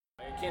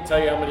Can't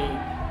tell you how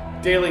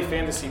many daily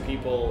fantasy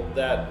people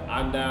that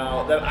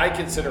I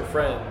consider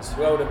friends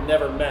who I would have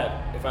never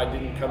met if I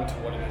didn't come to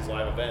one of these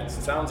live events.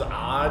 It sounds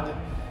odd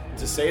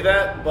to say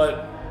that,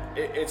 but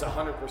it's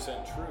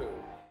 100% true.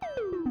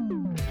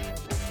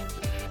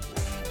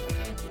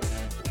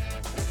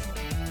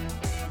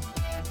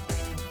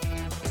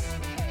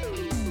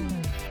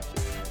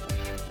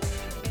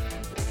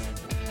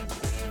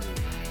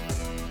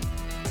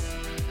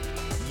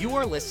 You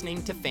are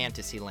listening to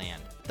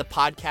Fantasyland, the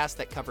podcast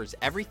that covers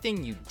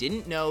everything you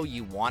didn't know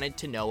you wanted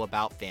to know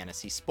about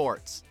fantasy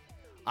sports.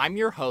 I'm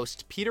your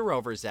host, Peter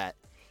Overzet,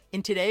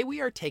 and today we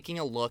are taking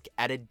a look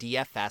at a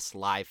DFS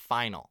live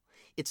final.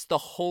 It's the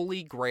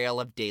holy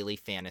grail of daily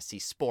fantasy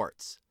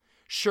sports.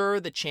 Sure,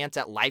 the chance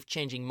at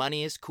life-changing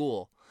money is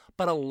cool,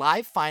 but a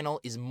live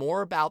final is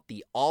more about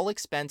the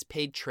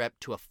all-expense-paid trip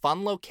to a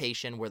fun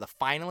location where the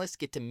finalists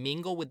get to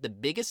mingle with the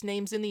biggest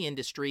names in the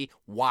industry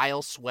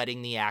while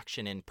sweating the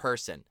action in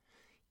person.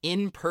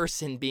 In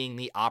person being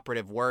the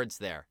operative words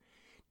there.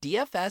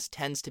 DFS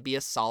tends to be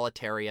a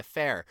solitary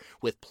affair,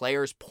 with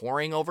players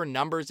poring over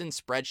numbers in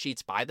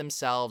spreadsheets by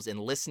themselves and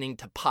listening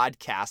to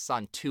podcasts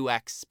on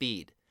 2x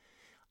speed.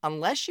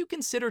 Unless you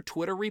consider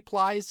Twitter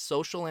replies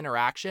social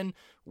interaction,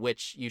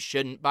 which you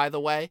shouldn't, by the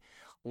way,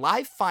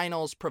 live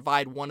finals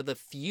provide one of the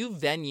few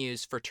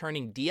venues for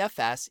turning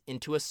DFS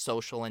into a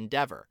social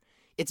endeavor.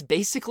 It's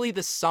basically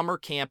the summer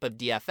camp of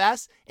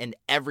DFS, and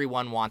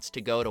everyone wants to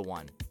go to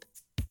one.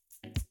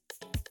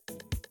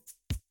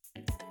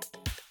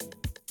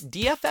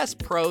 DFS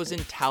pros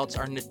and touts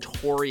are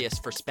notorious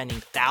for spending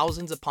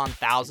thousands upon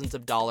thousands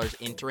of dollars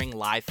entering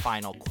live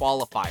final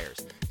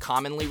qualifiers,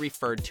 commonly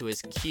referred to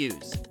as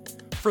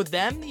Qs. For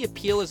them, the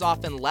appeal is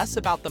often less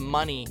about the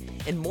money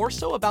and more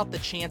so about the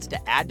chance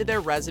to add to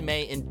their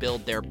resume and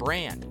build their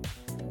brand.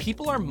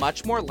 People are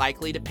much more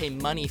likely to pay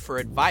money for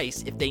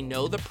advice if they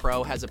know the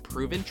pro has a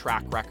proven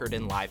track record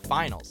in live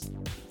finals.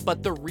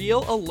 But the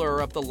real allure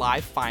of the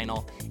live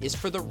final is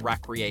for the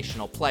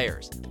recreational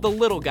players, the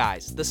little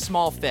guys, the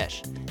small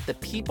fish, the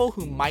people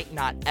who might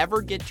not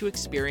ever get to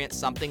experience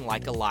something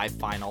like a live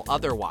final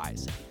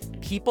otherwise.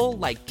 People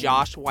like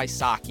Josh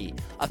Wysocki,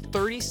 a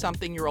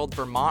 30-something-year-old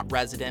Vermont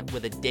resident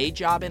with a day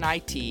job in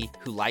IT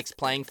who likes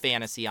playing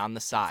fantasy on the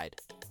side.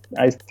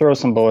 I throw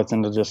some bullets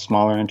into just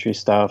smaller entry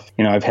stuff.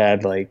 I've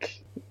had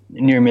like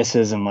near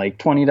misses and like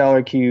 $20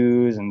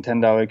 Qs and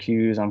 $10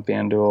 Qs on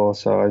FanDuel,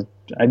 so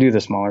I do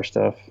the smaller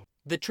stuff.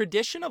 The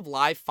tradition of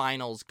live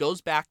finals goes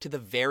back to the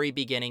very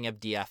beginning of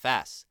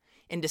DFS.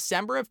 In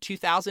December of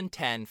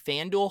 2010,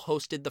 FanDuel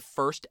hosted the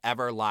first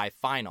ever live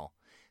final.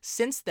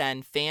 Since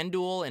then,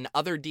 FanDuel and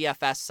other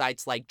DFS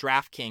sites like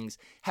DraftKings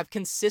have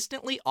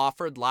consistently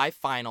offered live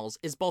finals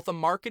as both a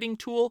marketing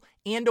tool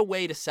and a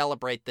way to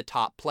celebrate the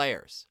top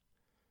players.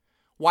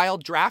 While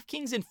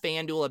DraftKings and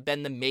FanDuel have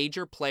been the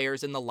major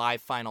players in the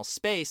live final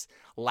space,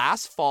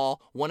 last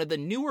fall, one of the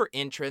newer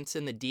entrants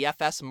in the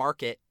DFS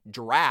market,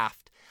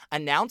 Draft,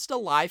 announced a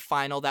live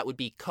final that would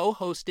be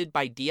co-hosted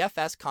by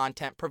DFS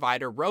content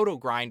provider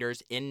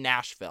RotoGrinders in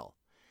Nashville.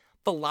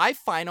 The live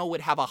final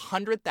would have a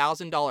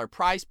 $100,000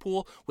 prize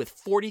pool with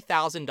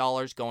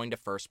 $40,000 going to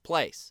first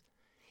place.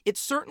 It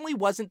certainly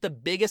wasn't the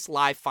biggest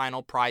live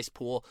final prize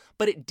pool,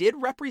 but it did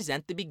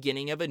represent the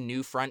beginning of a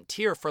new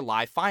frontier for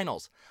live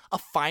finals, a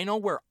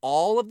final where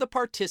all of the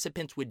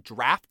participants would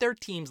draft their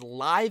teams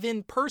live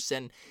in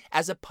person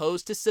as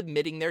opposed to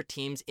submitting their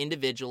teams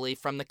individually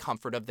from the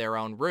comfort of their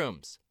own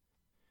rooms.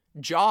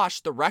 Josh,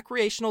 the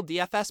recreational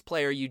DFS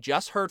player you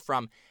just heard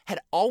from,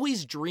 had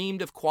always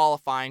dreamed of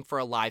qualifying for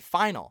a live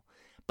final,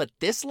 but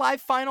this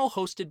live final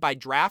hosted by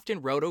Draft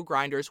and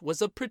RotoGrinders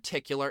was of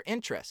particular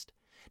interest.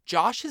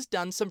 Josh has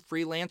done some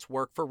freelance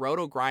work for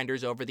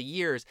RotoGrinders over the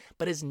years,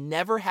 but has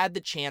never had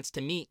the chance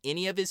to meet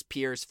any of his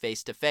peers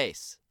face to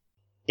face.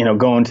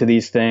 Going to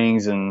these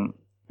things and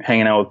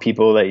hanging out with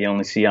people that you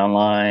only see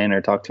online or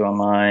talk to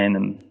online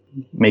and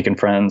making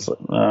friends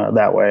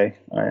that way,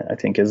 I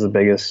think is the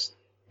biggest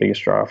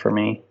draw for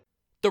me.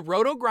 The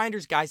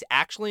RotoGrinders guys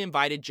actually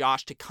invited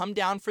Josh to come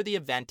down for the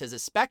event as a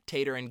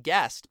spectator and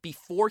guest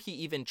before he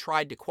even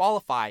tried to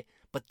qualify,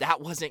 but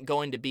that wasn't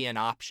going to be an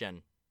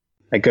option.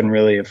 I couldn't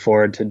really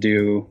afford to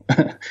do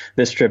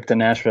this trip to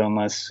Nashville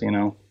unless,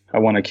 I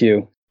won a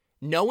Q.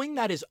 Knowing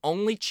that his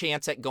only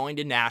chance at going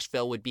to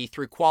Nashville would be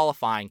through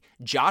qualifying,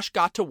 Josh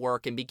got to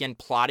work and began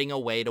plotting a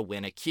way to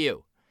win a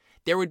Q.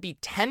 There would be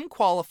 10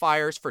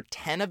 qualifiers for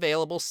 10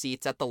 available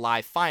seats at the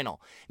live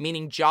final,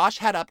 meaning Josh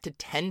had up to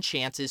 10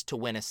 chances to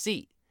win a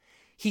seat.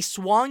 He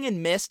swung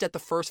and missed at the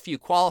first few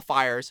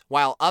qualifiers,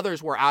 while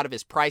others were out of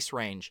his price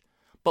range.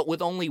 But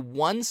with only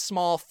one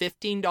small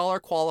 $15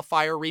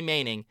 qualifier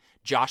remaining,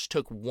 Josh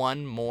took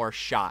one more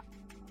shot.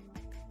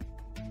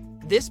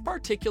 This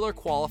particular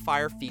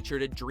qualifier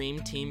featured a dream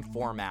team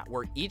format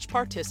where each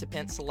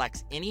participant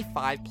selects any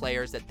 5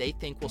 players that they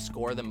think will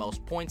score the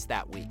most points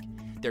that week.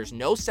 There's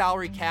no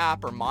salary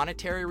cap or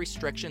monetary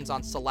restrictions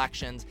on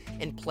selections,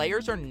 and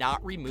players are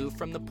not removed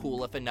from the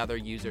pool if another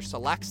user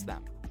selects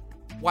them.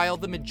 While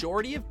the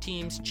majority of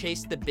teams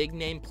chased the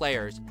big-name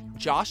players,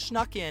 Josh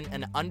snuck in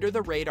an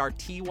under-the-radar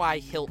T.Y.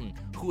 Hilton,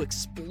 who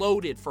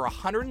exploded for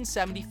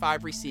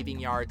 175 receiving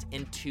yards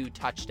and 2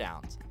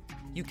 touchdowns.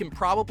 You can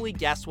probably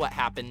guess what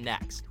happened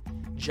next.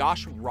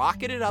 Josh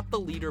rocketed up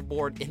the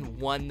leaderboard and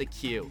won the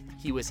Q.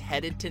 He was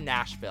headed to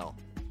Nashville.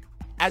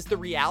 As the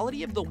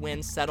reality of the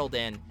win settled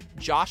in,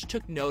 Josh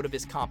took note of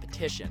his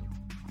competition.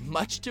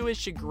 Much to his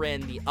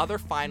chagrin, the other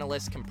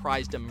finalists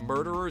comprised a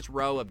murderer's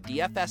row of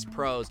DFS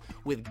pros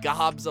with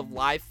gobs of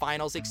live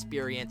finals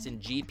experience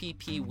and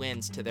GPP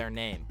wins to their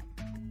name.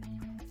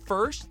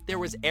 First, there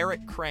was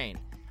Eric Crane,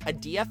 a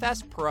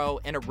DFS pro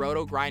and a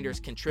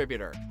RotoGrinders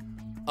contributor.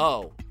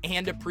 Oh,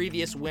 and a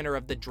previous winner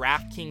of the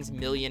DraftKings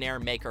Millionaire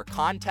Maker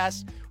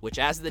contest, which,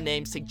 as the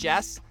name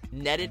suggests,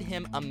 netted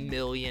him $1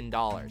 million.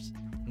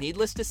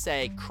 Needless to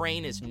say,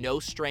 Crane is no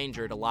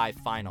stranger to live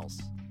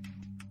finals.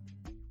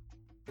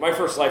 My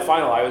first live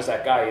final, I was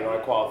that guy. I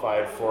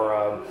qualified for.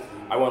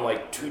 I won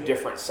like 2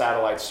 different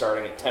satellites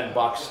starting at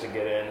 $10 to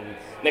get in. And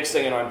next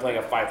thing you know, I'm playing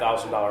a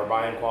 $5,000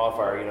 buy-in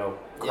qualifier.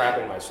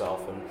 Crapping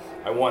myself, and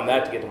I won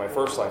that to get to my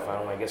first live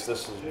final. I guess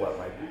this is what,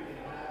 my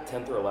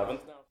 10th or 11th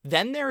now.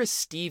 Then there is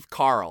Steve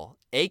Carl,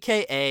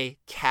 aka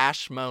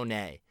Cash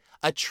Monet,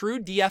 a true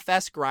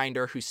DFS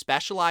grinder who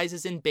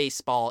specializes in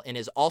baseball and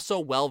is also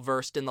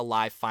well-versed in the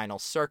live final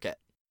circuit.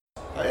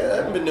 I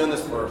haven't been doing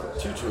this for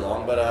too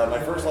long, but my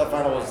first live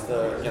final was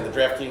the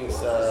DraftKings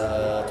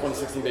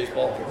 2016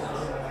 baseball.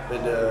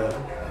 Been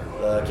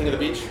to King of the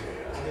Beach,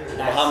 the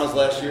Bahamas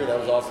last year. That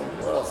was awesome.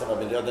 What else have I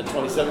been doing? The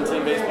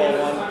 2017 baseball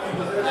one,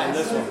 and then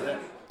this one. Yeah.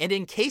 And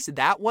in case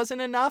that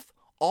wasn't enough,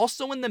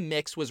 also in the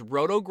mix was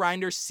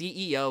RotoGrinders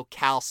CEO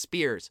Cal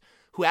Spears,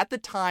 who at the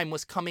time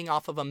was coming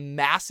off of a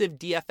massive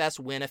DFS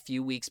win a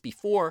few weeks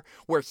before,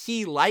 where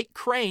he, like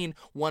Crane,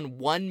 won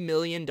 $1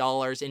 million in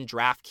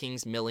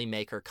DraftKings Millie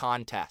Maker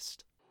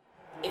contest.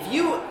 If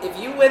you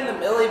win the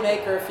Millie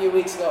Maker a few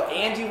weeks ago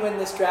and you win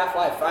this Draft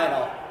Live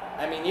final,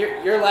 I mean,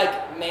 you're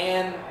like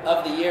man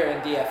of the year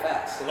in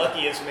DFS.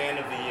 Luckiest man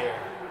of the year.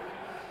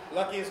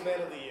 Luckiest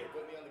man of the year.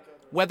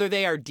 Whether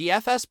they are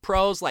DFS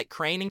pros like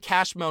Crane and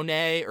Cash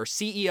Monet, or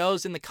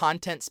CEOs in the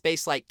content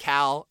space like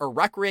Cal, or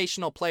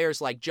recreational players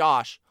like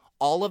Josh,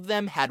 all of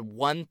them had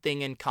one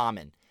thing in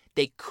common.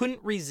 They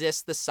couldn't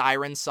resist the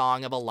siren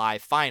song of a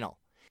live final.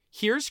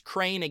 Here's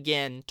Crane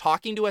again,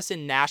 talking to us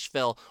in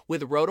Nashville,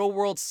 with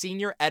RotoWorld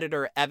senior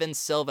editor Evan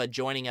Silva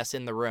joining us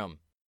in the room.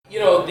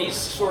 These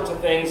sorts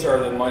of things are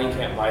the money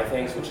can't buy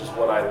things, which is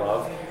what I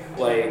love.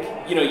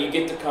 You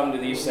get to come to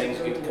these things,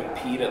 you get to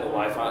compete at the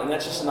live final, and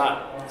that's just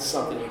not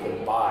something you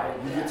can buy.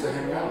 You get to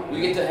hang out.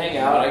 We get to hang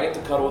out. I get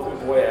to cuddle with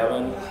my boy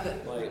Evan.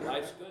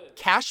 Life's good.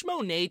 Cash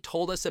Monet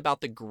told us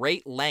about the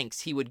great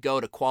lengths he would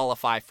go to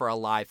qualify for a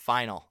live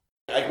final.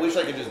 I wish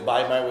I could just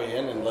buy my way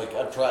in, and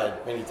I've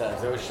tried many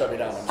times. They always shut me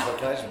down. I'm just like,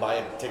 can I just buy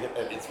a ticket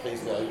at its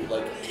face value?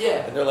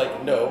 Yeah. And they're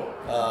like, no.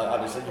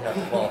 Obviously, you have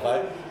to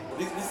qualify.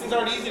 These things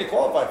aren't easy to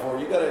qualify for.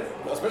 You gotta,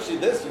 especially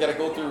this, you gotta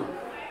go through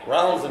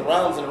rounds and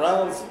rounds and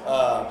rounds.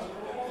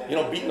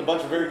 Beating a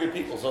bunch of very good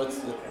people. So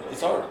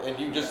it's hard.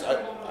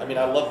 And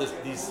I love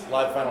these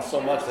live finals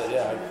so much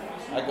that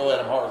I go at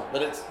them hard.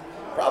 But it's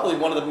probably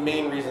one of the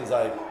main reasons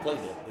I played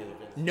it.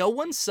 No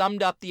one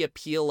summed up the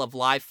appeal of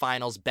live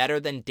finals better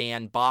than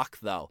Dan Bach,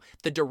 though,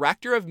 the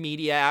director of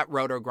media at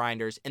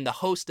RotoGrinders and the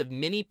host of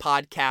many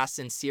podcasts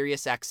and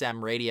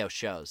SiriusXM radio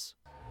shows.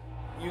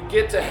 You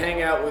get to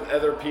hang out with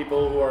other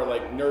people who are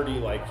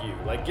nerdy like you.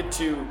 Get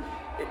to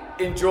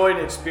enjoy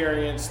an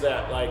experience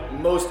that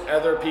most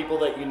other people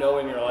that you know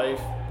in your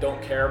life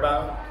don't care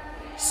about.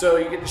 So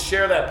you get to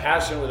share that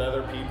passion with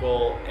other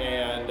people,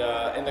 and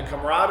the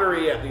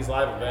camaraderie at these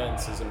live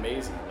events is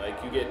amazing.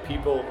 You get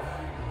people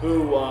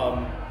who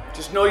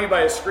just know you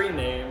by a screen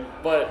name,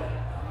 but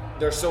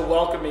they're so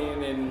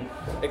welcoming and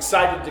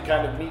excited to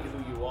kind of meet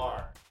who you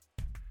are.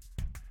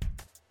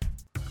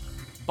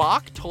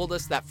 Bach told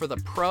us that for the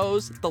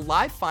pros, the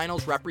live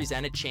finals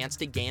represent a chance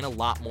to gain a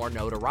lot more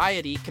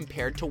notoriety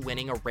compared to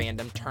winning a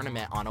random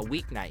tournament on a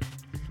weeknight.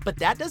 But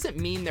that doesn't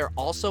mean there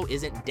also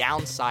isn't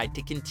downside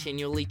to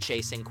continually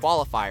chasing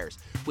qualifiers,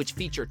 which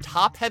feature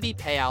top-heavy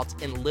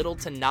payouts and little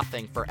to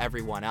nothing for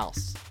everyone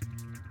else.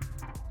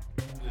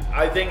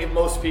 I think if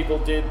most people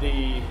did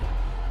the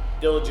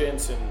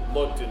diligence and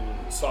looked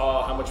and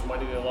saw how much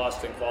money they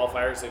lost in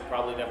qualifiers, they'd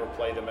probably never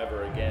play them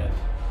ever again.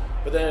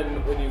 But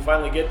then when you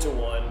finally get to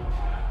one,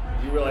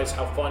 you realize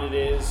how fun it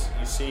is,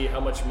 you see how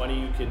much money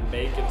you can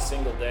make in a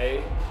single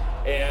day,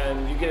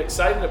 and you get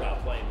excited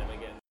about playing them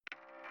again.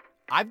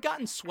 I've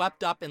gotten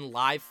swept up in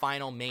live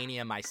final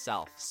mania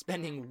myself,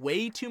 spending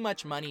way too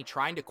much money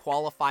trying to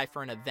qualify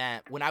for an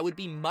event when I would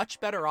be much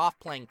better off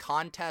playing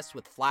contests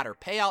with flatter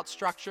payout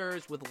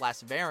structures with less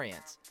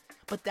variance.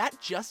 But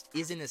that just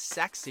isn't as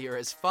sexy or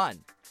as fun.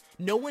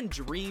 No one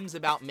dreams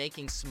about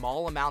making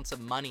small amounts of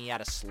money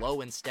at a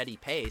slow and steady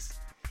pace,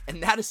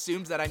 and that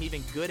assumes that I'm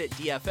even good at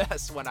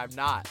DFS when I'm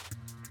not.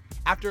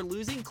 After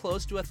losing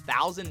close to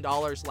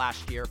 $1,000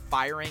 last year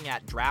firing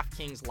at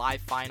DraftKings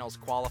Live Finals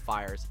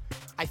qualifiers,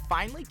 I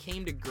finally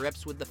came to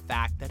grips with the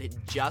fact that it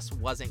just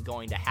wasn't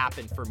going to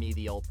happen for me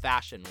the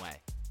old-fashioned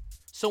way.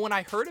 So when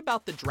I heard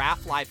about the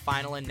Draft Live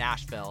final in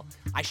Nashville,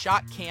 I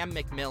shot Cam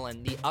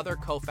McMillan, the other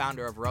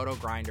co-founder of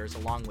RotoGrinders,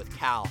 along with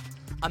Cal,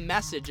 a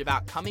message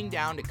about coming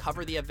down to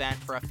cover the event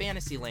for a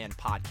Fantasyland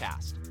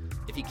podcast.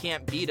 If you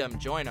can't beat them,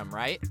 join them,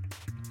 right?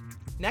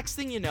 Next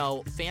thing you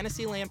know,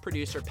 Fantasyland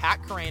producer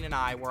Pat Corain and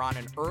I were on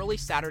an early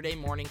Saturday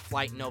morning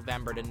flight in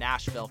November to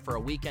Nashville for a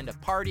weekend of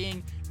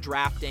partying,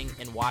 drafting,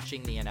 and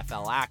watching the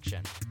NFL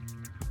action.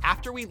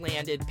 After we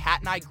landed, Pat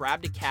and I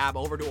grabbed a cab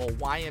over to a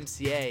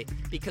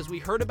YMCA because we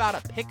heard about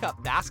a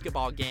pickup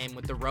basketball game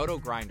with the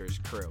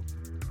RotoGrinders crew.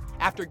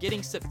 After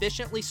getting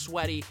sufficiently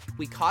sweaty,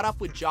 we caught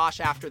up with Josh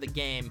after the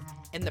game,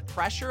 and the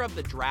pressure of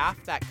the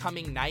draft that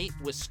coming night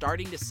was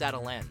starting to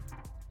settle in.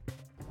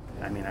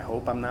 I mean, I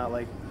hope I'm not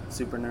like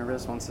super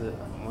nervous once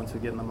we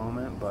get in the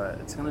moment, but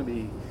it's gonna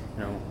be,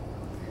 I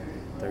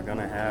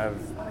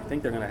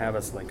think they're gonna have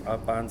us like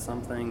up on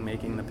something,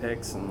 making the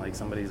picks, and like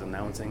somebody's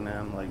announcing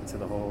them like to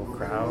the whole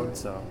crowd.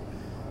 So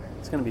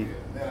it's gonna be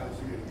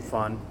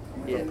fun,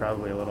 but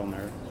probably a little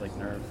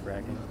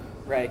nerve-wracking.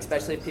 Right,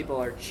 especially if people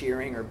are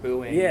cheering or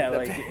booing. Yeah,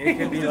 like it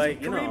could be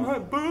like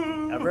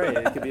right.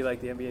 It could be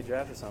like the NBA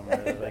draft or something,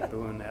 where they're like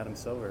booing Adam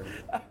Silver.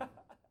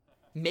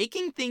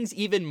 Making things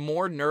even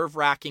more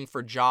nerve-wracking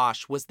for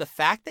Josh was the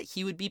fact that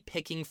he would be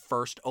picking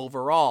first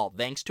overall,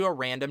 thanks to a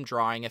random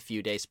drawing a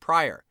few days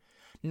prior.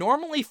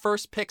 Normally,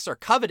 first picks are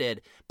coveted,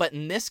 but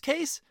in this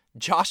case,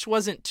 Josh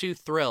wasn't too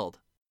thrilled.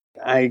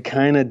 I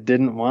kind of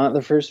didn't want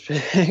the first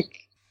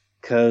pick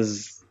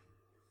because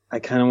I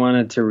kind of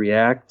wanted to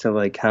react to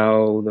like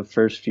how the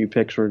first few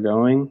picks were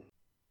going.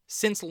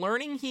 Since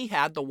learning he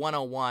had the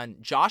 101,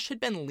 Josh had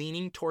been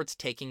leaning towards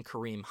taking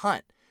Kareem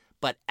Hunt.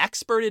 But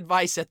expert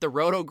advice at the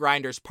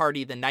RotoGrinders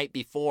party the night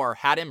before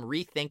had him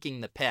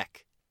rethinking the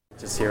pick.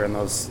 Just hearing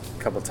those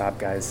couple top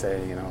guys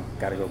say,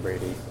 gotta go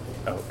Brady.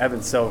 Oh,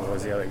 Evan Silva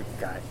was the other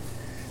guy.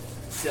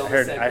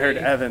 I heard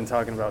Evan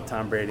talking about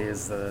Tom Brady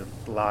as the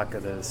lock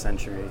of the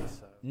century.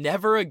 So.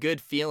 Never a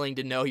good feeling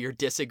to know you're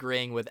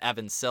disagreeing with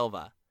Evan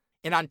Silva.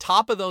 And on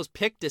top of those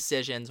pick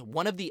decisions,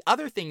 one of the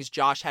other things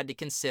Josh had to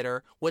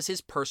consider was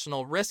his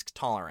personal risk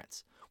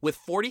tolerance. With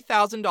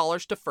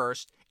 $40,000 to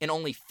first and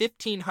only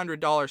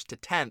 $1,500 to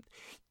 10th,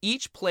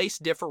 each place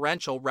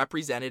differential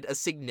represented a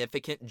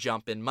significant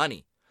jump in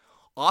money.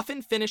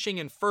 Often finishing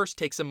in first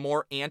takes a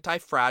more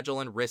anti-fragile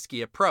and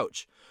risky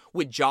approach.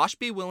 Would Josh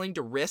be willing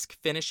to risk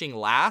finishing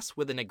last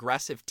with an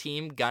aggressive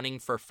team gunning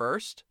for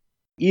first?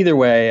 Either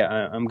way,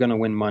 I'm going to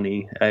win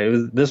money.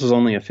 This was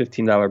only a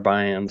 $15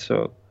 buy-in,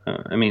 so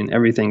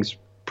everything's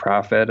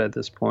profit at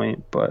this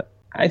point. But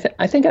I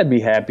think I'd be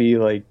happy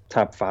like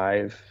top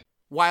 5.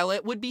 While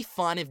it would be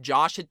fun if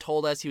Josh had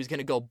told us he was going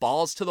to go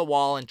balls to the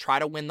wall and try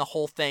to win the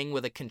whole thing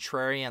with a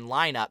contrarian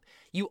lineup,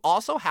 you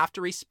also have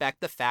to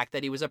respect the fact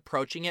that he was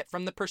approaching it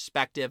from the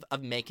perspective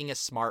of making a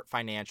smart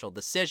financial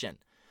decision.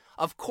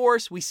 Of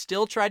course, we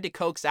still tried to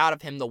coax out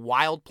of him the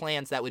wild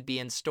plans that would be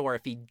in store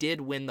if he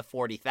did win the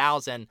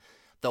 $40,000,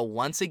 though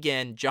once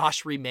again,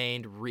 Josh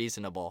remained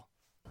reasonable.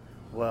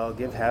 Well,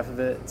 give half of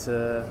it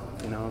to,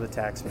 the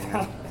tax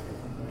man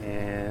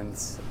and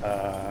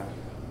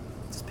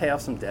just pay off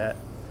some debt.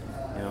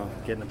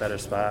 Get in a better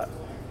spot.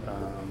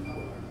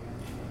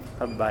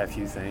 Probably buy a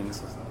few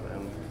things.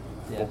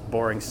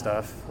 Boring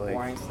stuff.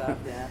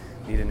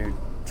 Need a new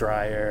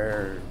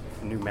dryer,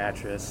 or a new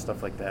mattress,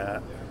 stuff like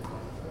that.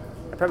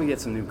 I'd probably get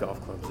some new golf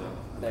clubs,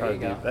 though.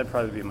 That'd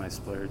probably be my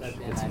splurge.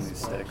 Get some new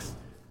sticks.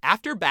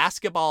 After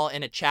basketball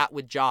and a chat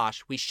with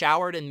Josh, we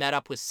showered and met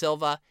up with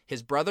Silva,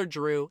 his brother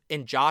Drew,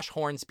 and Josh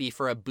Hornsby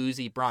for a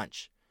boozy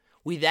brunch.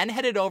 We then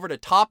headed over to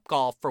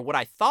Topgolf for what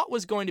I thought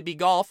was going to be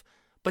golf,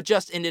 but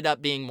just ended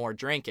up being more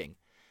drinking.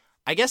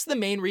 I guess the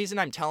main reason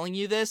I'm telling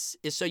you this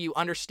is so you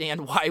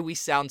understand why we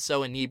sound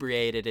so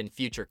inebriated in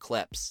future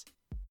clips.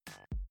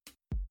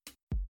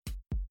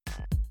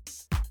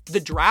 The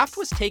draft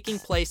was taking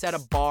place at a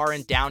bar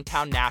in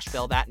downtown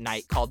Nashville that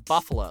night called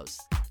Buffalo's.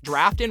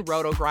 Draft and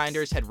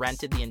RotoGrinders had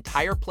rented the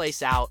entire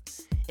place out,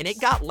 and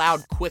it got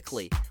loud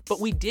quickly, but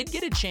we did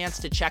get a chance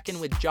to check in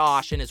with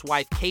Josh and his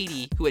wife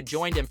Katie, who had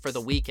joined him for the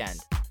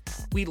weekend.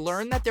 We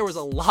learned that there was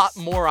a lot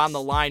more on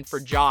the line for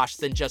Josh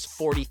than just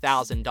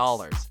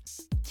 $40,000.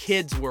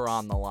 Kids were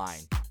on the line.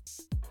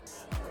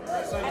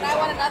 And I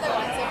want another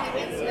one, so if he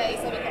wins today,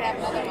 so we can have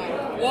another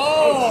one.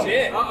 Whoa! Oh,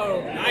 shit.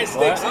 Uh-oh. Nice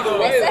sticks either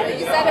way.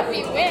 You said if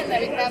we win, that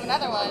we could have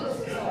another one.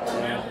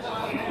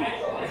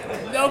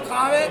 No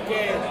comment?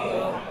 Okay.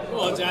 Come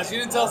on, Josh. You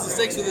didn't tell us the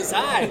stakes were this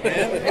high,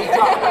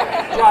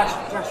 man. Josh,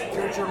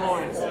 George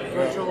Lawrence.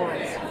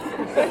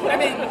 I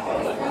mean,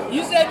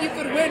 you said you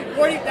could win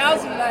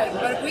 $40,000 tonight,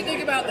 but if we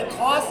think about the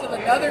cost of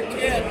another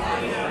kid,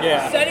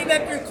 setting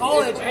them through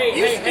college,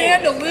 you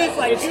stand to lose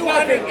like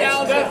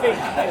 $200,000.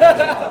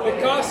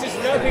 The cost is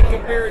nothing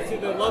compared to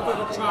the love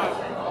of a child.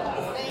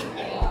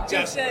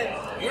 Josh,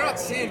 you're not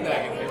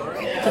sandbagging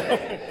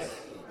here.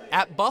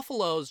 At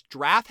Buffalo's,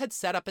 Draft had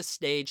set up a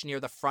stage near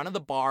the front of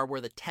the bar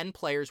where the 10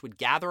 players would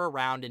gather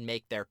around and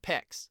make their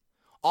picks.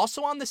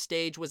 Also on the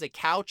stage was a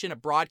couch and a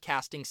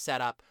broadcasting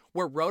setup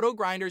where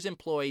RotoGrinders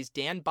employees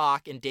Dan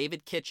Bach and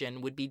David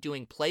Kitchen would be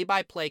doing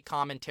play-by-play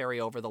commentary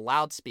over the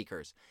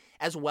loudspeakers,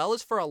 as well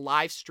as for a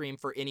live stream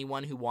for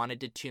anyone who wanted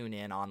to tune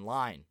in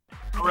online.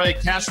 All right,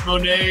 Cash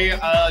Monet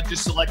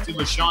just selected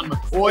LaShawn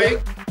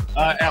McCoy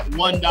at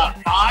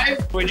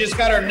 1.5. We just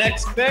got our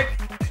next pick,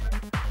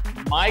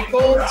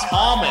 Michael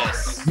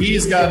Thomas.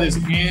 He's got his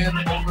hand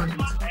over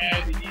his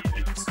head. He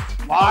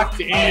is locked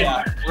in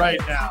right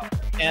now.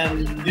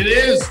 And it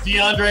is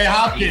DeAndre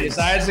Hopkins. He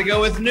decides to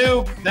go with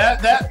Nuke.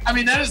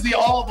 That is the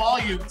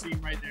all-volume team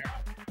right there.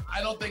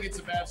 I don't think it's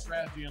a bad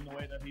strategy in the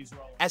way that he's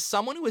rolling. As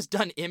someone who has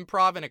done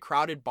improv in a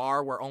crowded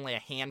bar where only a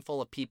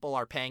handful of people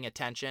are paying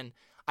attention,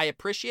 I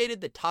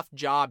appreciated the tough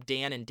job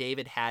Dan and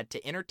David had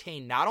to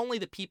entertain not only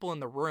the people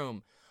in the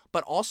room,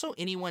 but also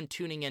anyone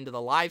tuning into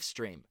the live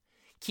stream.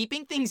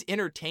 Keeping things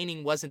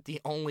entertaining wasn't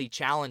the only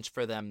challenge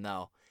for them,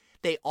 though.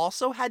 They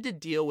also had to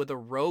deal with a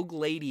rogue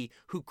lady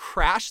who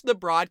crashed the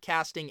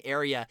broadcasting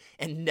area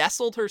and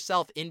nestled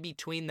herself in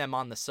between them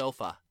on the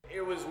sofa.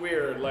 It was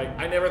weird.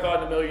 I never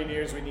thought in a million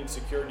years we'd need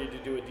security to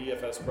do a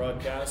DFS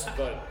broadcast,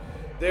 but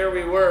there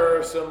we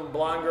were. Some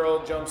blonde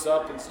girl jumps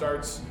up and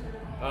starts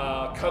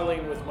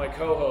cuddling with my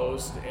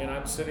co-host, and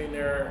I'm sitting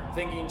there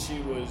thinking she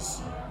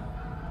was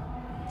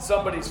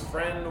somebody's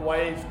friend,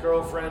 wife,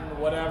 girlfriend,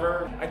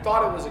 whatever. I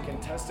thought it was a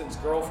contestant's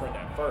girlfriend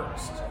at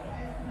first,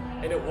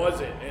 and it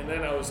wasn't. And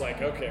then I was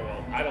like, okay,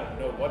 well, I don't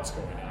know what's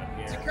going on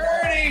here.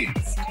 Security!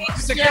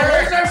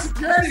 Where's our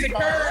security?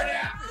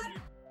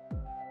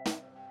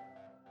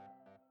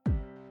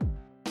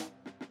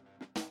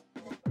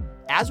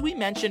 As we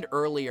mentioned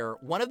earlier,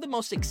 one of the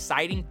most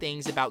exciting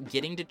things about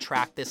getting to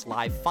track this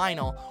live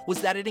final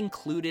was that it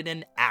included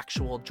an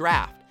actual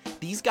draft.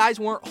 These guys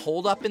weren't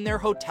holed up in their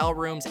hotel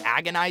rooms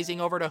agonizing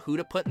over who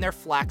to put in their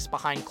flex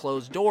behind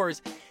closed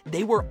doors.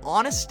 They were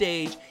on a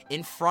stage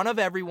in front of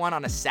everyone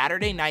on a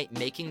Saturday night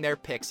making their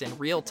picks in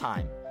real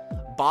time.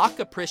 Bach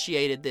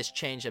appreciated this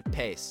change of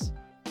pace.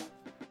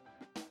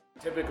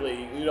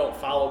 Typically, you don't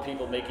follow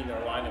people making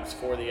their lineups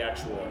for the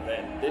actual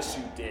event. This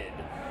you did.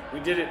 We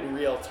did it in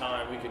real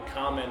time. We could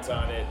comment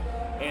on it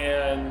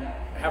and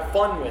have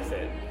fun with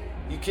it.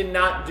 You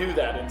cannot do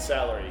that in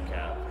salary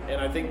cap. And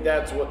I think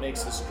that's what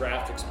makes this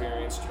draft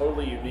experience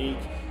totally unique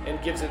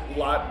and gives it a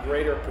lot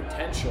greater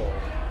potential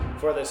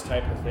for this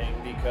type of thing,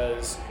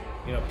 because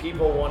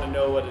people want to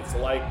know what it's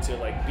like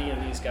to be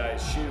in these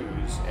guys'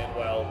 shoes, and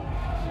well,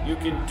 you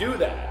can do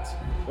that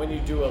when you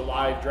do a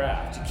live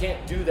draft. You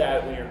can't do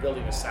that when you're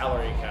building a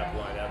salary cap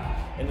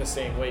lineup in the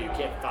same way. You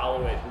can't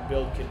follow it and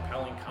build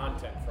compelling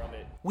content from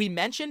it. We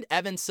mentioned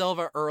Evan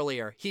Silva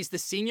earlier. He's the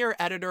senior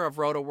editor of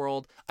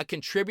RotoWorld, a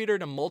contributor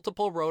to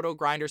multiple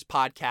RotoGrinders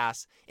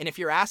podcasts, and if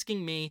you're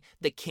asking me,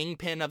 the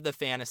kingpin of the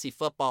fantasy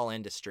football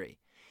industry.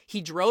 He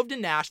drove to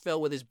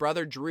Nashville with his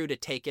brother Drew to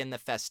take in the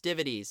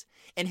festivities,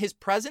 and his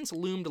presence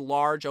loomed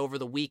large over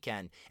the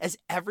weekend, as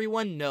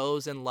everyone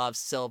knows and loves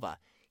Silva.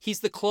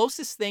 He's the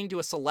closest thing to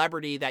a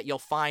celebrity that you'll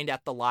find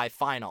at the live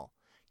final.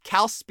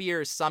 Cal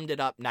Spears summed it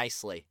up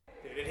nicely.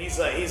 Dude, and he's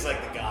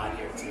like the god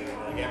here too.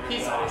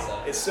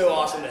 It's so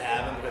awesome to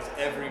have him because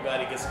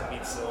everybody gets to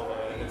meet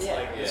Silva, and it's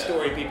the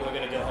story people are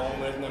gonna go home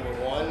with. Number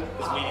one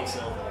is meeting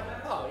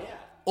Silva. Oh yeah.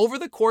 Over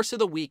the course of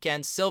the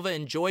weekend, Silva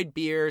enjoyed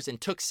beers and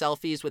took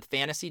selfies with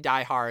fantasy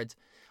diehards,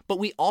 but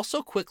we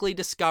also quickly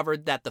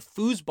discovered that the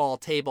foosball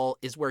table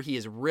is where he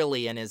is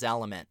really in his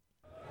element.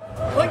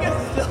 Look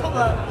at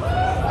Silva.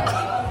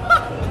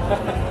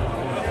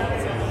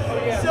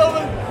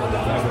 Silva.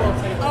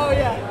 Oh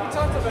yeah, we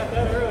talked about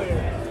that earlier.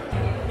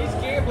 He's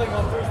gambling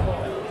on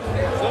foosball.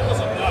 Silva's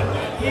a nut,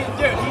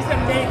 dude. He's a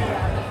maniac.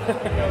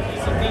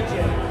 He's a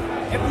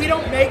DJ. If we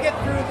don't make it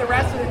through the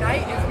rest of the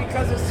night, it's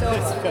because of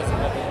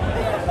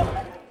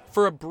Silva.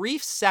 For a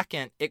brief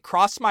second, it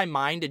crossed my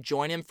mind to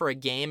join him for a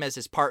game as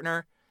his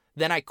partner.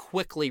 Then I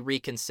quickly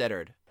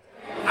reconsidered.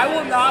 I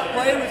will not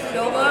play with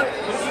Silva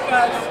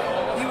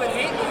because he would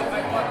hate me if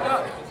I fucked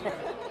up.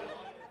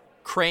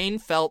 Crane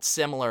felt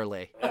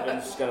similarly.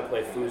 Evan's just going to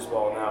play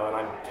foosball now, and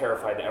I'm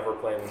terrified to ever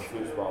play him in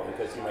foosball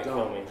because he might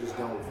kill me. Just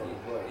don't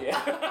play.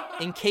 Yeah.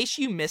 In case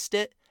you missed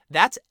it,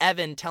 that's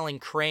Evan telling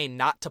Crane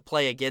not to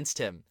play against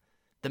him.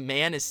 The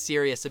man is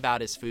serious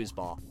about his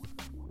foosball.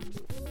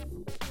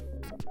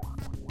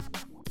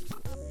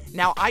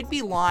 Now, I'd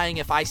be lying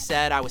if I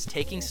said I was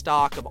taking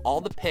stock of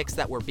all the picks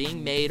that were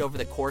being made over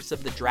the course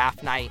of the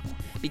draft night,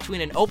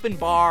 between an open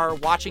bar,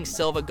 watching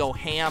Silva go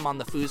ham on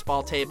the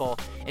foosball table,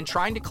 and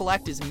trying to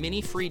collect as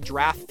many free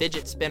draft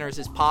fidget spinners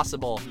as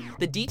possible.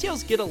 The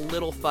details get a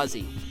little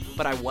fuzzy,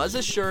 but I was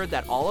assured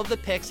that all of the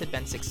picks had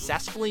been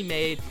successfully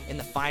made and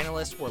the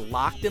finalists were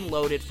locked and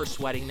loaded for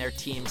sweating their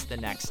teams the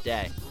next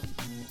day.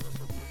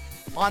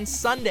 On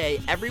Sunday,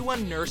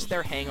 everyone nursed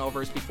their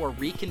hangovers before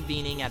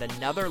reconvening at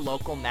another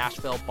local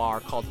Nashville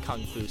bar called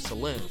Kung Fu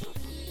Saloon.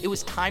 It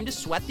was time to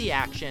sweat the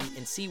action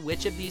and see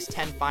which of these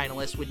 10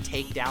 finalists would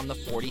take down the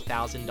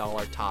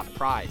 $40,000 top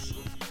prize.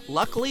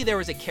 Luckily, there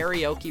was a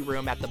karaoke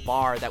room at the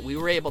bar that we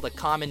were able to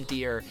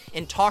commandeer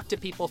and talk to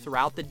people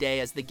throughout the day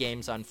as the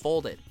games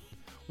unfolded.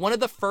 One of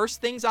the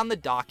first things on the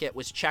docket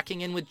was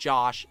checking in with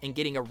Josh and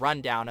getting a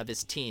rundown of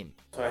his team.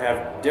 So I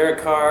have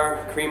Derek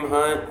Carr, Kareem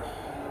Hunt,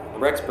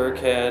 Rex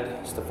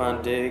Burkhead,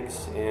 Stephon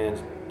Diggs, and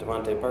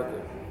Devontae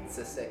Parker. It's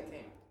a sick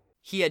team.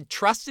 He had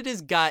trusted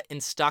his gut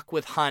and stuck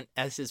with Hunt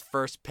as his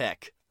first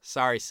pick.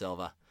 Sorry,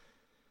 Silva.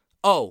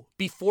 Oh,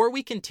 before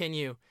we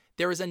continue,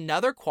 there is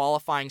another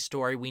qualifying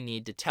story we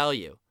need to tell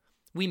you.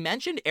 We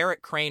mentioned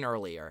Eric Crane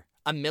earlier,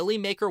 a Millie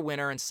Maker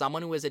winner and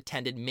someone who has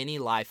attended many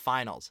live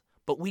finals,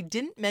 but we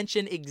didn't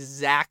mention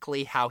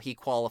exactly how he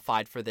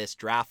qualified for this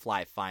Draft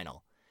Live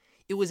final.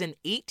 It was an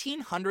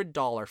 $1,800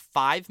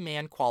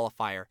 5-man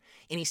qualifier,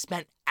 and he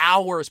spent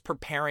hours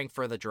preparing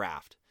for the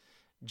draft.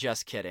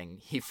 Just kidding,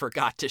 he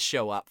forgot to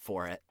show up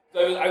for it.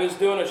 I was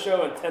doing a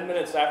show, and 10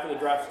 minutes after the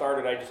draft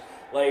started,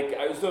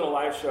 I was doing a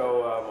live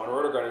show on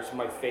RotoGrinders, so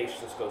my face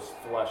just goes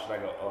flush, and I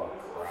go, oh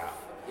crap.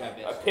 Yeah,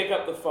 I pick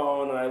up the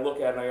phone and I look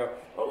at it and I go,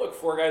 oh look,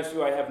 4 guys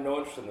who I have no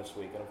interest in this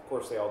week, and of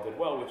course they all did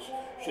well, which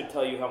should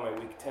tell you how my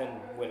week 10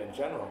 went in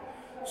general.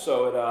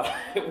 So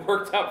it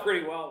worked out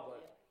pretty well.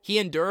 He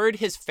endured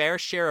his fair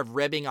share of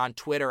ribbing on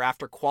Twitter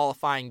after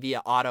qualifying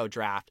via auto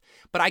draft,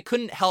 but I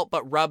couldn't help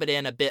but rub it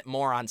in a bit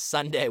more on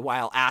Sunday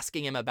while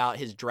asking him about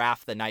his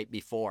draft the night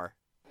before.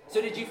 So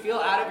did you feel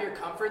out of your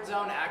comfort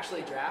zone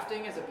actually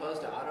drafting as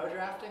opposed to auto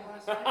drafting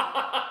last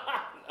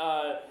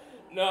night?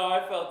 No,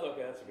 I felt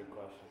okay. That's a good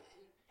question.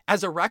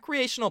 As a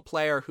recreational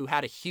player who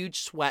had a huge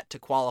sweat to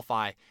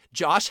qualify,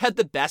 Josh had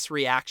the best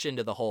reaction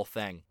to the whole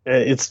thing.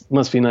 It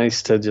must be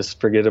nice to just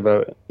forget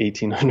about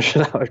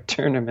 $1,800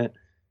 tournament.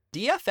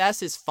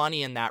 DFS is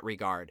funny in that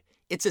regard.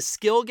 It's a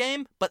skill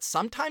game, but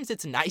sometimes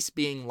it's nice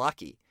being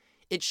lucky.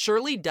 It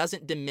surely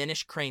doesn't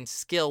diminish Crane's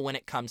skill when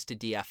it comes to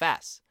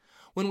DFS.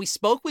 When we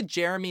spoke with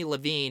Jeremy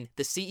Levine,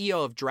 the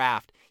CEO of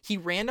Draft, he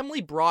randomly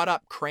brought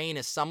up Crane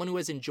as someone who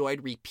has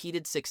enjoyed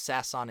repeated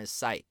success on his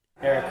site.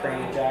 Eric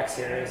Crane, Jack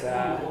Series,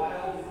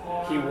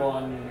 he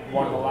won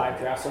one of the live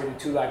drafts, so we did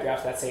 2 live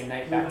drafts that same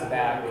night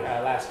back-to-back.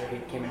 Last year he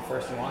came in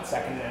first and won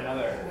second in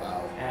another.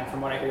 Wow. And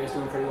from what I hear, he's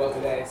doing pretty well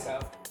today. So.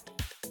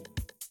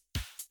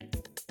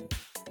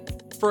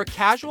 For a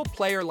casual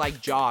player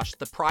like Josh,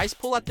 the prize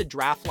pool at the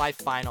Draft Live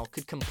final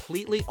could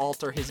completely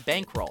alter his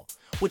bankroll,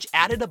 which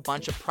added a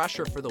bunch of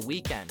pressure for the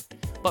weekend.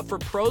 But for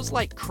pros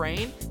like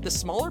Crane, the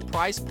smaller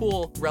prize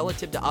pool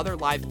relative to other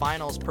live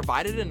finals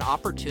provided an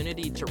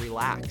opportunity to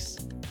relax.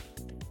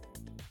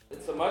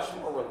 It's a much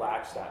more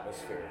relaxed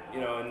atmosphere,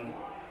 and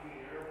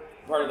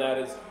part of that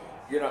is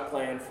you're not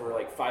playing for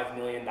like $5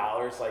 million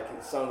like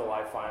in some of the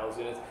live finals.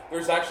 And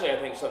there's actually, I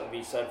think, something to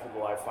be said for the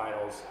live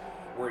finals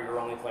where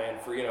you're only playing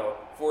for,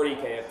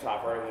 $40K up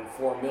top rather than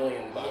 $4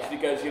 million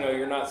because,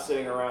 you're not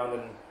sitting around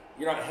and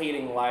you're not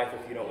hating life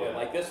if you don't win.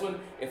 Like this one,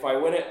 if I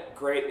win it,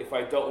 great. If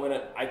I don't win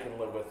it, I can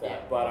live with that.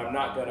 Yeah. But I'm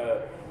not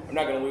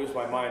gonna lose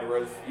my mind.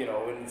 Whereas,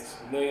 when it's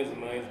millions and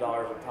millions of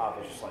dollars on top,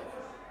 it's just like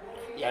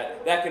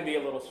that can be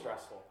a little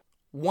stressful.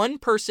 One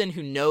person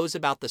who knows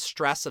about the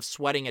stress of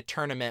sweating a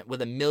tournament with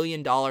 $1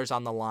 million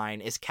on the line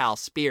is Cal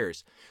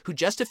Spears, who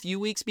just a few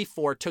weeks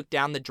before took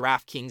down the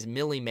DraftKings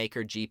Millie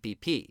Maker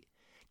GPP.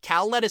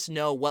 Cal let us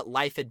know what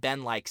life had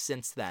been like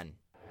since then.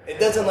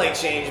 It doesn't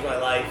change my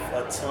life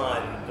a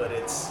ton, but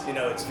it's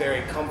it's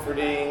very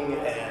comforting,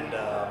 and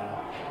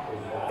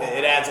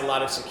it adds a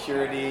lot of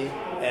security,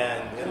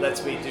 and it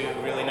lets me do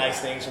really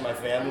nice things for my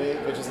family,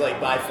 which is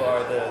by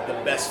far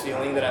the best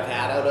feeling that I've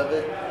had out of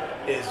it.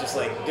 Is just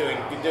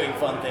doing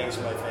fun things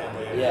for my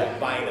family,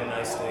 buying them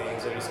nice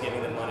things, or just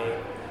giving them money,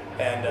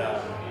 and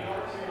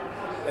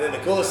then the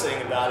coolest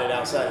thing about it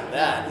outside of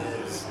that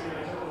is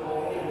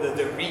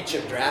the reach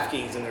of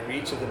DraftKings and the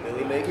reach of the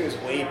Millie Maker is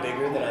way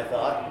bigger than I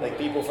thought.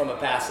 People from a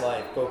past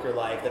life, poker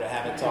life, that I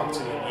haven't talked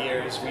to in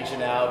years,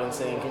 reaching out and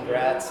saying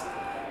congrats.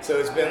 So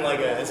it's been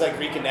it's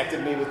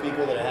reconnected me with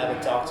people that I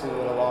haven't talked to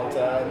in a long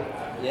time.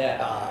 Yeah.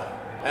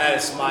 I had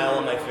a smile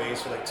on my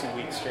face for 2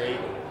 weeks straight,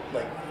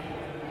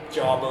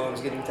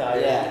 jawbones getting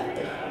tired. Yeah.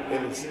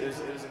 It was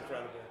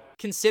incredible.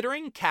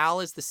 Considering Cal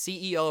is the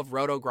CEO of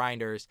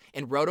RotoGrinders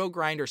and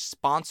RotoGrinders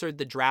sponsored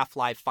the Draft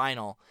Live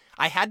final,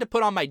 I had to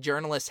put on my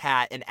journalist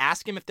hat and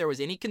ask him if there was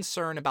any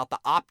concern about the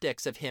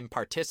optics of him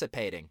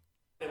participating.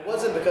 It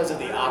wasn't because of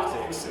the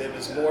optics. It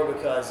was more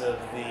because of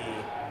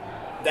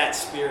that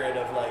spirit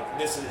of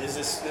this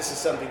is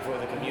something for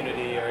the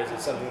community, or is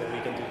it something that we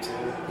can do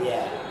too?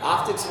 Yeah.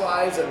 Optics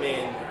wise,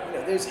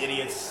 there's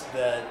idiots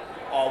that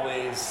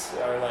always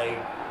are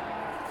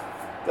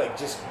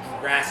just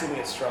grasping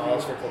at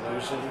straws for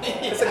collusion.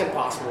 It's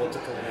impossible to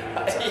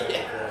collude with something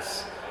like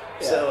this.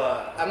 Yeah.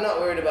 So I'm not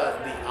worried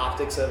about the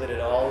optics of it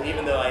at all,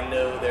 even though I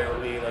know there will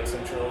be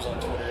some trolls on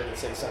Twitter that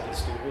say something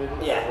stupid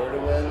if I were to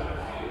win.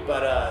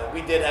 But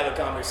we did have a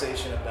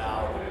conversation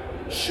about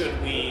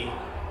should we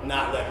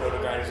not let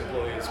RotoGrinders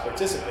employees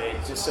participate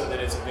just so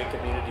that it's a big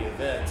community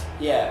event.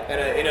 Yeah.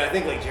 And I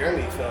think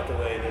Jeremy felt the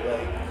way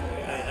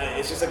that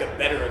it's just a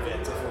better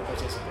event if we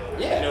participate.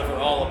 Yeah. If we're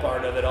all a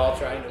part of it, all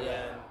trying to win.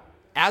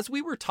 As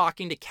we were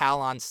talking to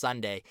Cal on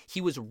Sunday,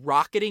 he was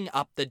rocketing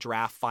up the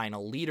draft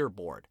final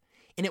leaderboard.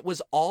 And it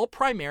was all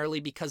primarily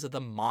because of the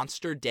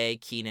monster day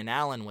Keenan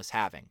Allen was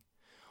having.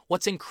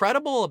 What's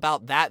incredible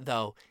about that,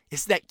 though,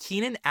 is that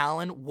Keenan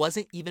Allen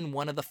wasn't even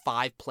one of the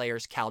 5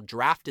 players Cal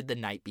drafted the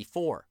night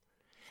before.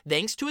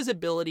 Thanks to his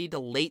ability to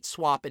late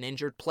swap an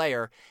injured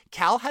player,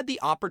 Cal had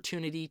the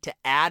opportunity to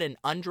add an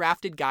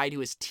undrafted guy to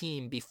his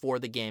team before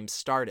the game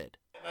started.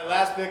 My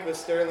last pick was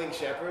Sterling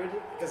Shepard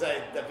because I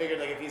figured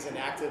like if he's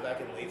inactive, I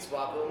can late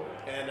swap him.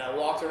 And I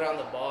walked around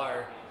the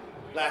bar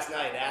last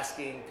night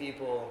asking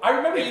people. I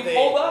remember if you they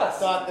told us.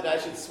 Thought that I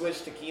should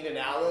switch to Keenan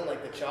Allen,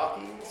 like the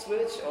chalky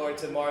switch, or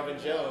to Marvin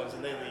Jones,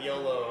 and they the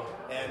YOLO.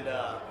 And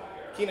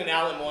Keenan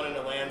Allen won in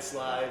a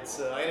landslide,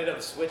 so I ended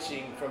up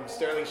switching from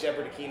Sterling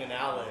Shepard to Keenan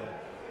Allen.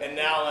 And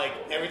now, like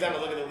every time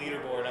I look at the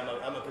leaderboard,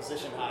 I'm a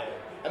position higher.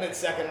 I'm in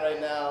second right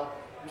now.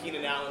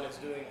 Keenan Allen is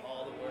doing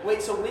all the work.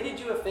 Wait, so when did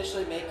you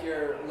officially make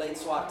your late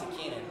swap to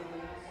Keenan?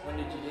 When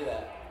did you do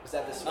that? Was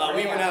that this morning?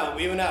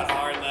 We went out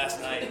hard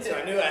last night, so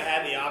I knew I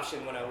had the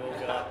option when I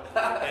woke up,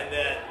 and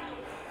that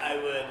I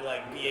would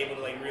like be able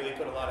to like really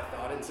put a lot of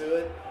thought into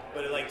it.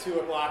 But at like 2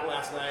 o'clock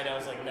last night, I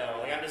was like, no,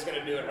 like I'm just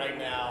gonna do it right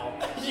now.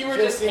 You were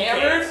just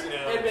hammered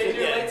and made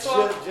your late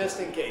swap? Just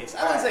in case.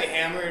 I wouldn't say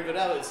hammered, but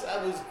I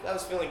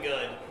was feeling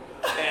good,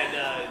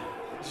 and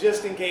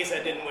just in case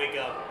I didn't wake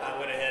up, I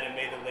went ahead and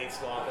made the late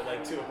swap at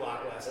like 2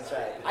 o'clock last night.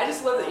 That's right. I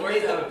just love that you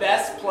made the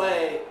best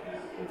play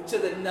to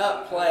the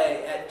nut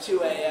play at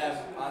 2 a.m.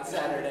 on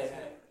Saturday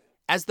night.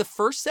 As the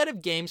first set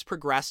of games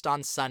progressed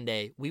on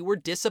Sunday, we were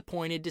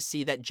disappointed to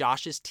see that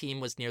Josh's team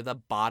was near the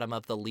bottom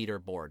of the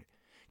leaderboard.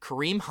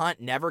 Kareem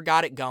Hunt never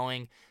got it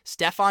going,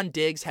 Stefon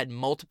Diggs had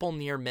multiple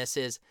near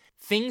misses,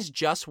 things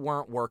just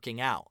weren't working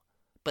out.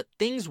 But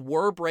things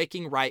were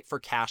breaking right for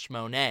Cash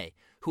Monet,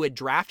 who had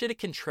drafted a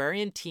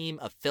contrarian team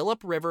of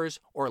Phillip Rivers,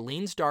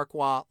 Orleans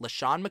Darkwa,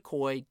 LaShawn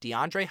McCoy,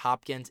 DeAndre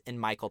Hopkins, and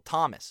Michael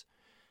Thomas.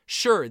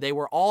 Sure, they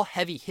were all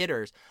heavy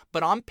hitters,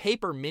 but on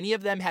paper, many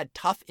of them had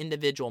tough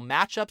individual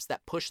matchups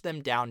that pushed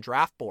them down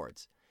draft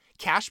boards.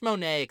 Cash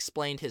Monet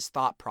explained his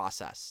thought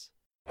process.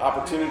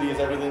 Opportunity is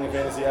everything in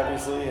fantasy,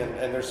 obviously,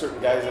 and there's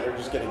certain guys that are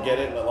just going to get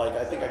it. But like,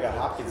 I think I got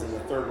Hopkins in the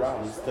 3rd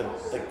round. He's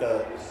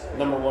the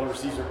number 1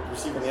 receiver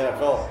in the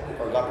NFL as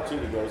far as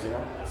opportunity goes, you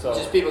know. So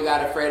just people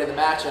got afraid of the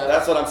matchup.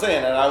 That's what I'm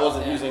saying, and I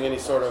wasn't using any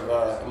sort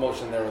of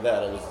emotion there with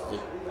that.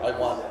 I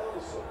want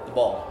the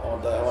ball. I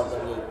want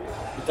them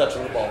to be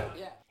touching the ball.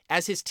 Yeah.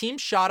 As his team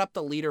shot up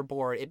the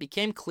leaderboard, it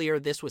became clear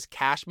this was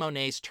Cash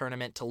Monet's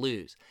tournament to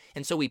lose,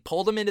 and so we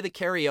pulled him into the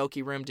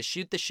karaoke room to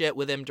shoot the shit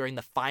with him during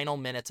the final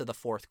minutes of the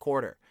 4th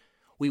quarter.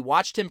 We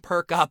watched him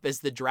perk up as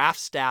the draft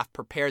staff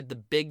prepared the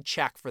big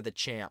check for the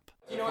champ.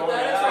 You know what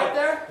that is right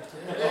there?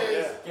 It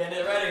is. Getting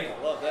it ready.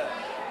 I love that.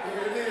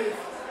 Here it is.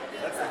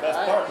 That's the best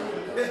part.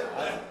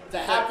 It's a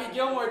Happy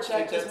Gilmore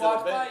check just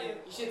walked by you.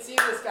 You should see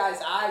this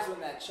guy's eyes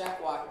when that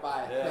check walked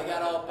by. Yeah. They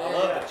got all big. I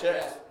love the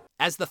checks. Yeah.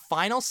 As the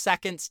final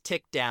seconds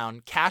ticked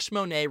down, Cash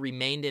Monet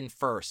remained in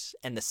first,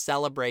 and the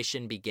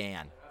celebration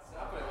began.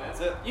 That's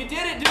it. You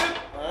did it, dude.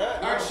 All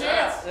right. Our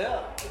chance.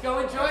 Yeah. Go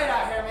enjoy it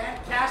out here, man.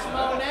 Cash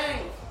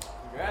Monet.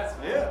 Congrats,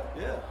 man.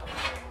 Yeah.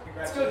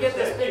 Let's go get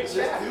this big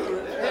check.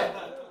 Yeah.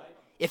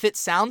 If it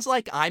sounds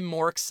like I'm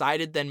more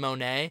excited than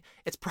Monet,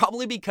 it's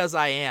probably because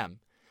I am.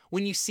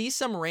 When you see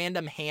some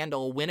random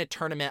handle win a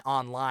tournament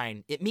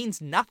online, it means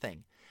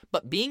nothing.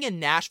 But being in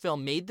Nashville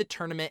made the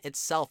tournament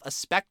itself a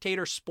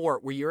spectator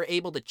sport where you're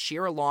able to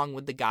cheer along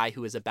with the guy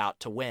who is about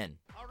to win.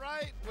 All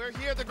right, we're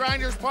here at the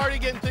Grinders Party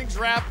getting things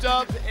wrapped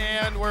up,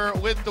 and we're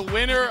with the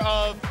winner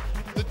of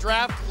the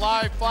Draft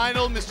Live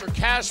Final, Mr.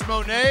 Cash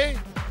Monet.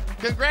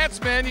 Congrats,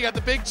 man. You got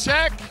the big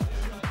check,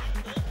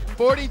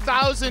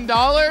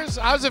 $40,000.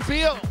 How's it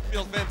feel?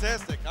 Feels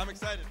fantastic. I'm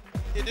excited.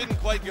 It didn't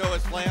quite go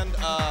as planned.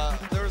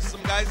 There was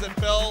some guys that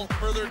fell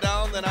further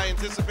down than I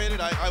anticipated.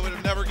 I would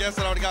have never guessed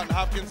that I would have gotten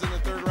Hopkins in the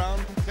 3rd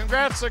round.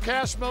 Congrats to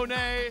Cash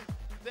Monet.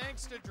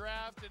 Thanks to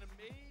Draft, an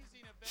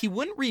amazing event. He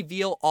wouldn't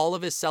reveal all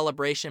of his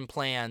celebration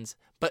plans,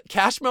 but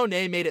Cash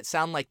Monet made it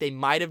sound like they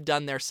might have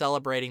done their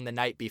celebrating the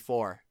night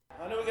before.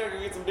 I know we gotta go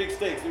get some big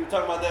steaks. We were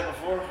talking about that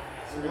before.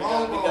 So the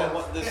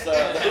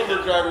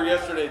Uber driver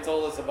yesterday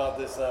told us about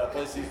this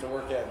place he used to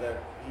work at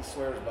that he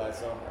swears by.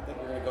 So I think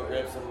we're gonna go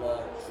grab some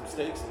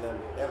steaks, and then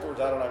afterwards,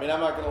 I don't know. I mean, I'm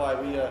not gonna lie,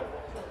 we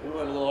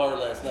went a little hard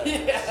last night.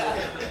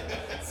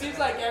 Yeah. Seems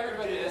like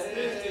everybody does.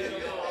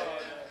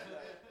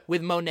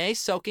 With Monet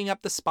soaking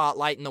up the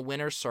spotlight in the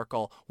winner's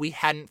circle, we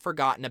hadn't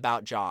forgotten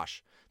about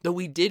Josh, though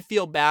we did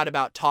feel bad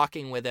about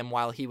talking with him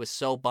while he was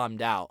so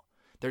bummed out.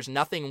 There's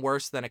nothing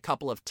worse than a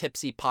couple of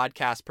tipsy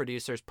podcast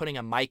producers putting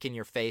a mic in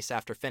your face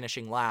after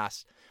finishing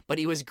last, but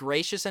he was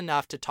gracious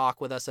enough to talk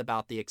with us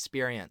about the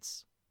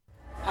experience.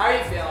 How are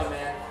you feeling,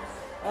 man?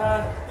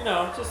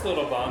 Just a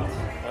little bummed.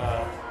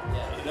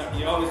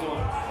 You always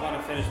want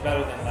to finish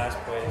better than last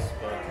place,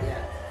 but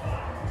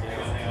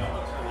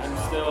I'm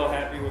still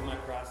happy with my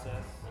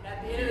process.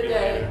 At the end of the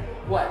day,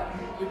 what?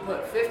 You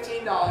put $15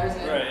 in.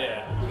 Right,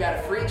 yeah. You got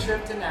a free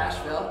trip to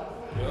Nashville.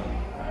 Yep.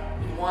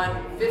 You won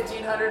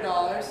 $1,500.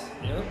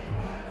 Yep.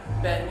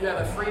 Then you have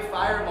a free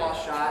fireball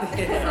shot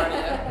in front of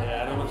you.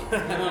 Yeah, I don't know if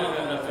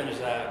I'm going to finish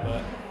that,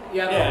 but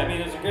I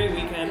mean, it was a great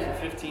weekend for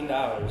 $15. I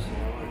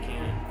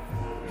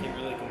can't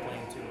really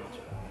complain too much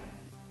about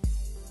it.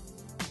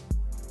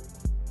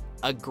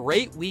 A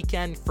great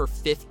weekend for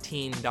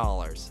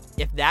 $15.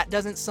 If that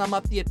doesn't sum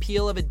up the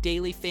appeal of a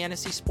daily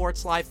fantasy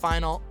sports live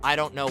final, I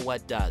don't know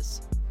what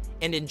does.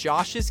 And in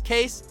Josh's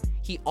case,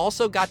 he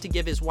also got to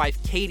give his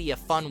wife Katie a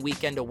fun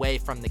weekend away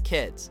from the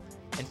kids.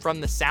 And from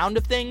the sound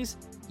of things,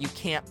 you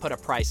can't put a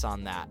price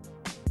on that.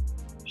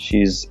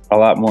 She's a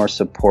lot more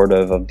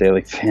supportive of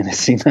daily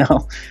fantasy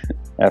now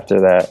after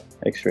that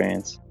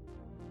experience.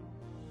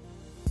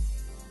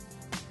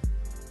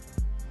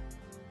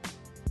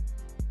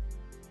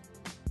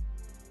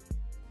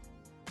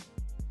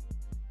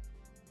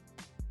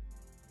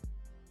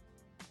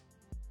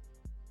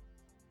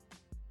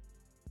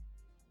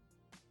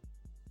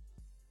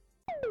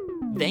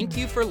 Thank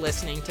you for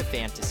listening to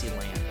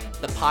Fantasyland,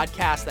 the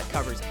podcast that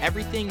covers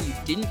everything you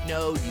didn't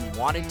know you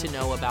wanted to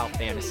know about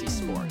fantasy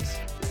sports.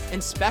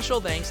 And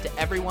special thanks to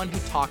everyone who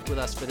talked with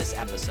us for this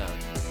episode.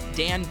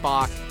 Dan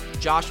Bach,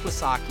 Josh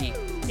Wasaki,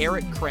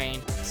 Eric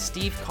Crane,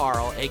 Steve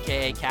Carl,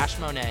 aka Cash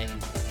Monet,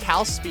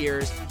 Cal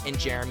Spears, and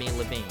Jeremy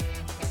Levine.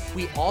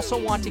 We also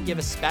want to give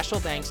a special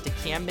thanks to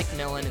Cam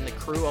McMillan and the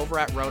crew over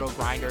at Roto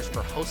Grinders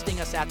for hosting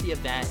us at the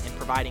event and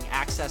providing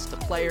access to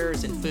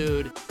players and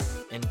food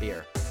and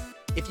beer.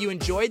 If you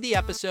enjoyed the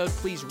episode,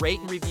 please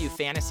rate and review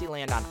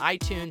Fantasyland on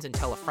iTunes and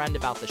tell a friend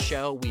about the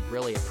show. We'd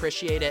really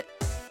appreciate it.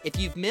 If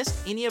you've missed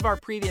any of our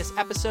previous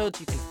episodes,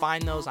 you can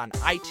find those on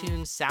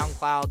iTunes,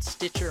 SoundCloud,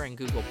 Stitcher, and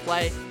Google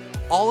Play.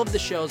 All of the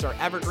shows are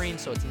evergreen,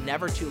 so it's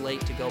never too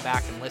late to go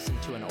back and listen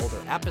to an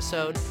older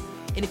episode.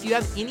 And if you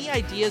have any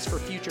ideas for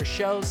future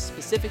shows,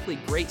 specifically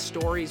great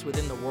stories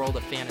within the world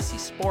of fantasy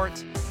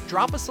sports,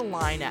 drop us a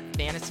line at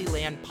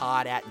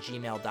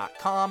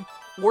fantasylandpod@gmail.com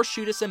or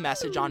shoot us a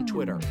message on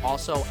Twitter,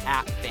 also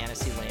at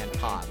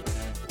FantasylandPod.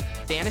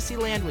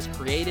 Fantasyland was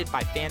created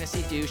by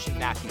Fantasy Douche and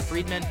Matthew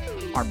Friedman.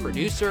 Our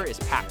producer is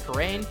Pat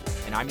Corain,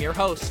 and I'm your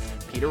host,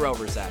 Peter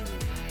Overzet.